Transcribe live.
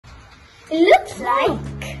It looks like...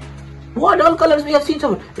 What all colors we have seen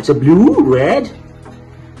so far? It's a blue, red.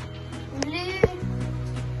 Blue.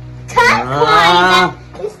 Turquoise.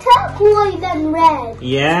 It's turquoise and red.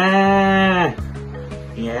 Yeah.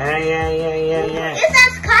 It's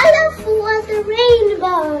as colourful as a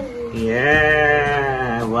rainbow.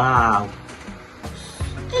 Yeah. Wow.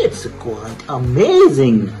 It's quite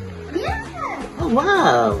amazing. Yeah. Oh,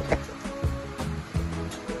 wow.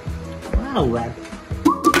 Wow.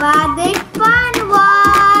 Vaidik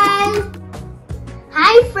Funworld.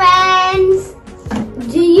 Hi friends.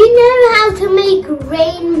 Do you know how to make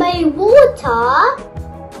rainbow water?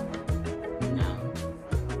 No.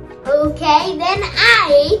 Okay, then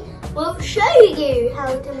I will show you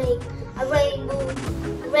how to make a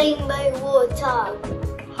rainbow water.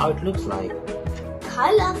 How it looks like?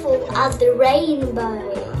 Colourful as the rainbow.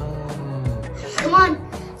 Oh. Come on.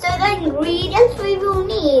 So the ingredients we will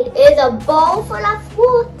need is a bowl full of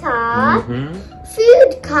water,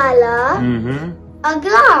 food colour, a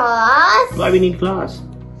glass. Why we need glass?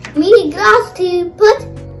 We need glass to put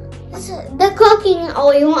the cooking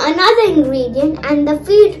oil, another ingredient, and the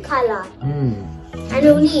food colour. And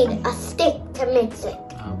we'll need a stick to mix it.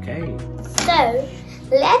 Okay. So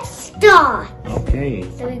let's start. Okay.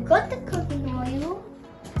 So we've got the cooking oil.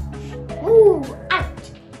 Ooh, ouch!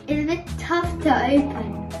 It's a bit tough to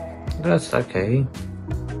open. That's okay.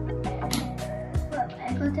 Look,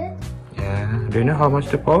 I got it. Yeah. Do you know how much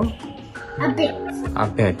to pour? A bit. A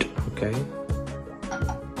bit. Okay.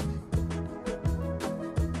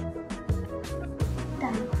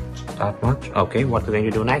 That much? Okay. What are we going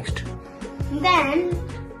to do next? Then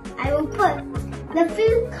I will put the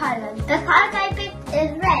food colour. The colours I picked is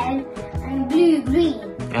red and blue,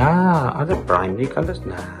 green. Ah, are they primary colors?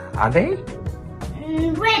 Nah. Are they?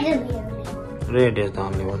 Red is the only one. Red is the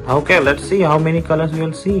only one. Okay, let's see how many colors we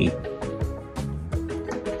will see.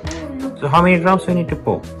 So how many drops we need to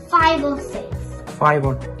pour? 5 or 6. 5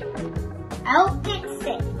 or... I'll pick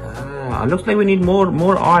 6. Ah, looks like we need more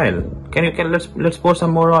oil. Let's pour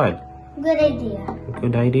some more oil. Good idea.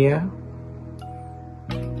 Good idea.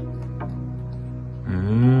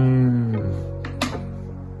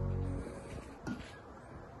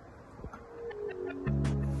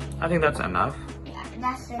 I think that's enough. Yeah,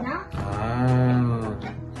 that's enough. Ah.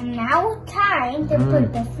 And now time to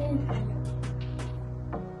put the food.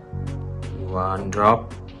 1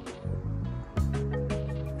 drop.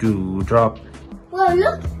 2 drop. Well,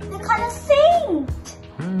 look, the colour synced.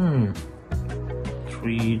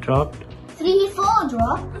 3 drop. 3, 4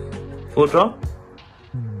 drop. 4 drop.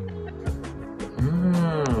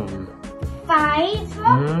 5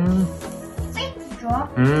 drop. 6 drop.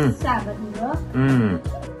 7 drop.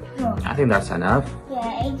 I think that's enough.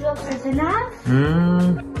 Yeah, 8 drops is enough.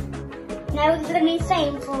 Now it's going to be the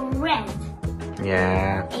same for red.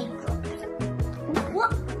 Yeah. 8 drops.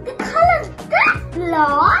 What? The colour's that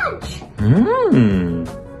large?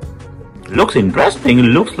 Looks interesting. It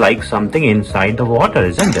looks like something inside the water,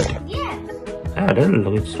 isn't it? Yes. Yeah, it doesn't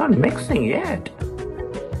look. It's not mixing yet.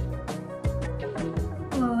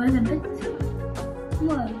 Oh, it's a bit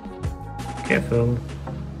more. Careful.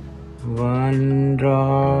 1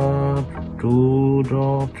 drop, 2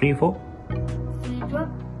 drop, 3, 4. 3 drop.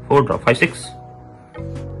 4 drop, 5, 6,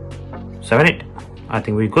 7, 8. I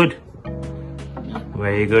think we're good.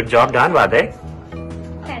 Very good job done, Vaidik.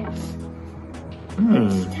 Thanks.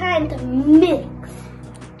 It's time to mix.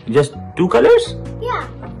 Just 2 colors? Yeah.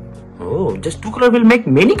 Oh, just 2 colors will make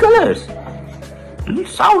many colors. It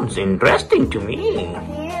sounds interesting to me.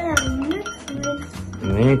 Yeah,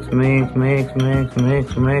 mix. Mix.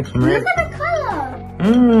 Look at the colour.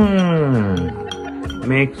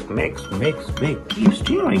 Mix. Keep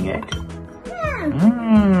stirring it. Yeah.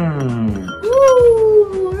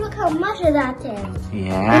 Ooh, look how much of that is.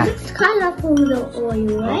 Yeah. It's colourful, the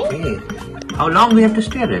oil, right? Okay. How long we have to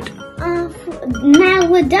stir it? Now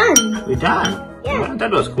we're done. We're done? Yeah. Well,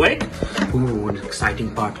 that was quick. Ooh, an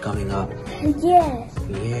exciting part coming up. Yes.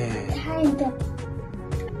 Yeah. Time to...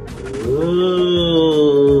 Ooh.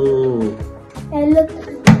 And look.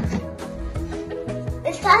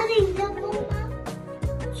 It's starting to move now.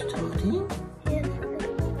 Starting? Yes.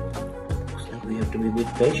 Looks like we have to be a bit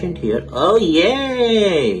patient here. Oh,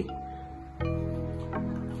 yay!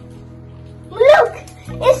 Look!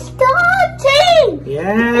 It's starting!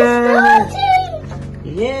 Yeah! It's starting!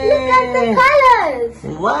 Yeah! Look at the colours!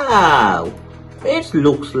 Wow! It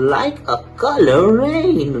looks like a color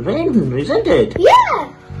rain, isn't it? Yeah!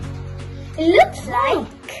 It looks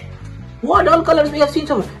like... What all colors we have seen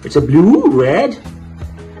so far? It's a blue, red.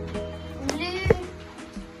 Blue.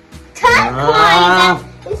 Turquoise.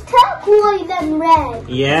 It's turquoise and red.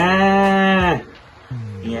 Yeah.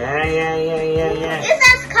 Yeah. It's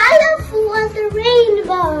as colourful as the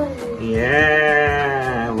rainbow.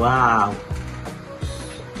 Yeah, wow.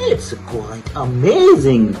 It's quite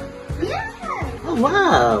amazing. Yeah. Oh,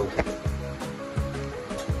 wow.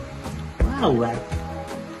 Wow.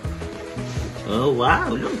 Oh, wow.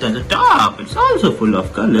 Look at the top. It's also full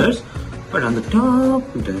of colors. But on the top,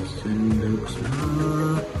 it doesn't look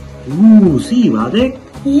like... Ooh, see, Vaidik?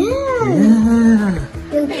 Yeah.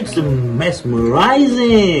 It's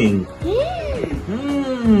mesmerizing. Yeah.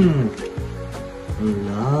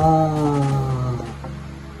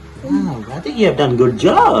 Wow, Vaidik, you have done good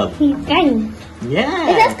job. Thanks. Yeah.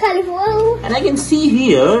 It's as colourful. And I can see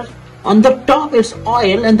here, on the top it's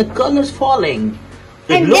oil and the colors falling.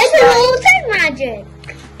 So And this is also magic.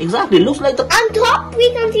 Exactly, it looks like the... On top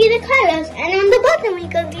we can see the colours and on the bottom we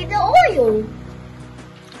can see the oil.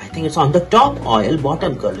 I think it's on the top oil,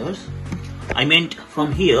 bottom colors. I meant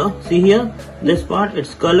from here, see here, this part,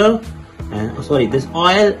 it's color, and this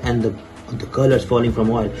oil and the colors falling from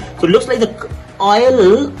oil. So it looks like the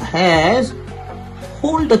oil has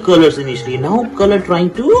hold the colors initially. Now color trying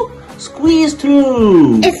to squeeze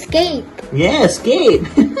through. Escape. Yeah, escape.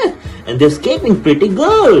 And they're escaping pretty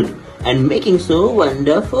good. And making so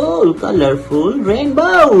wonderful, colorful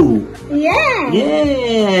rainbow. Yeah.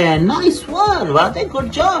 Yeah, nice one. Vaidik,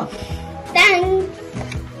 good job. Thanks.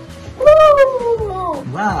 Woo.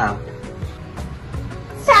 Wow.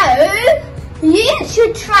 So, you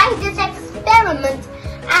should try this experiment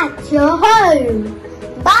at your home.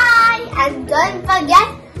 Bye, and don't forget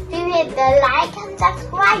to hit the like and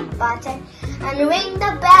subscribe button and ring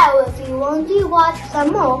the bell if you want to watch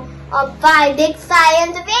some more of Vaidik's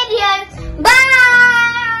science videos. Bye!